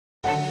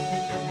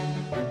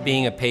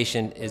Being a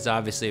patient is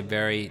obviously a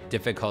very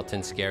difficult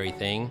and scary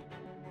thing.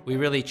 We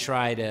really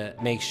try to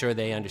make sure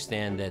they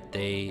understand that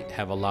they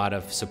have a lot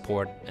of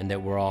support and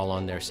that we're all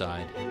on their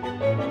side.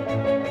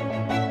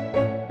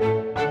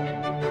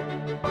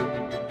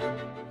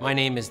 My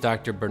name is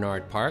Dr.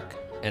 Bernard Park,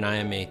 and I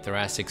am a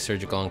thoracic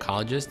surgical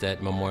oncologist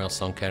at Memorial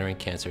Sloan Kettering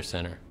Cancer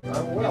Center.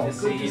 Well, good to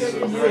see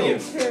you. How are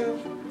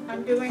you?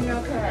 I'm doing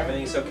okay.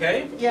 Everything's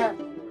okay? Yeah.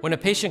 When a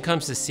patient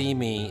comes to see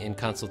me in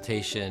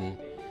consultation,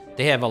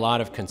 they have a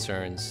lot of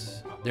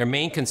concerns. Their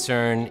main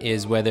concern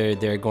is whether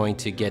they're going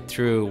to get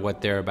through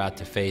what they're about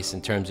to face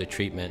in terms of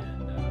treatment.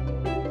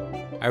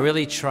 I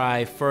really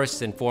try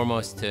first and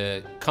foremost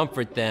to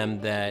comfort them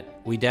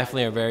that we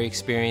definitely are very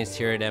experienced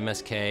here at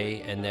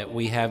MSK and that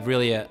we have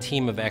really a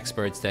team of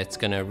experts that's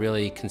going to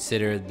really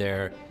consider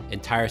their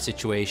entire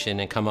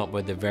situation and come up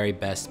with the very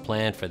best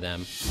plan for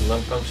them.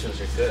 Lung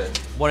functions are good.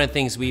 One of the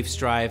things we've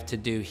strived to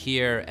do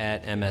here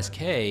at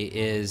MSK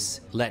is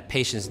let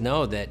patients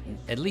know that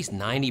at least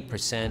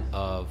 90%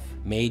 of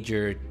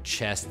major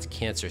chest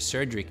cancer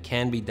surgery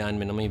can be done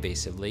minimally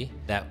invasively.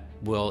 That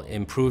will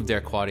improve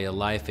their quality of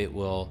life. It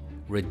will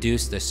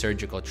reduce the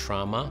surgical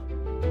trauma.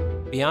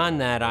 Beyond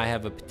that, I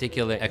have a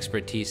particular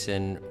expertise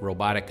in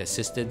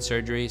robotic-assisted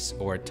surgeries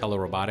or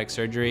telerobotic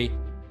surgery.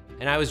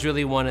 And I was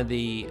really one of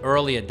the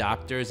early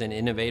adopters and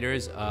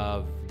innovators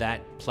of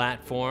that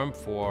platform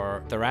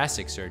for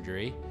thoracic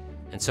surgery.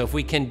 And so if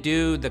we can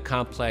do the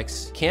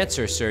complex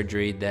cancer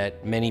surgery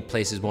that many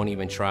places won't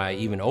even try,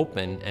 even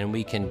open, and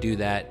we can do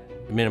that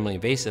minimally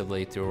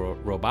invasively through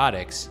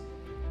robotics,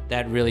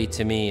 that really,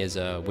 to me, is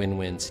a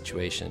win-win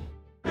situation.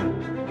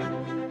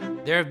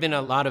 There have been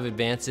a lot of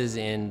advances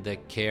in the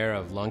care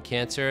of lung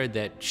cancer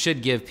that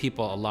should give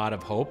people a lot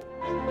of hope.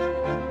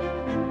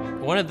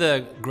 One of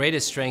the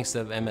greatest strengths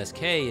of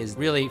MSK is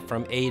really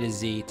from A to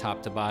Z,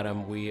 top to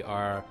bottom, we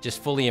are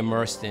just fully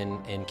immersed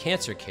in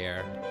cancer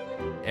care.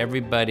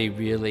 Everybody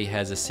really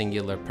has a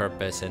singular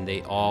purpose and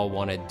they all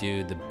want to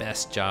do the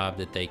best job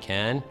that they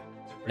can.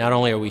 Not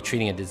only are we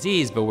treating a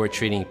disease, but we're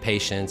treating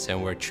patients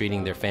and we're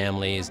treating their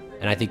families,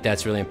 and I think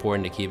that's really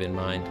important to keep in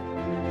mind.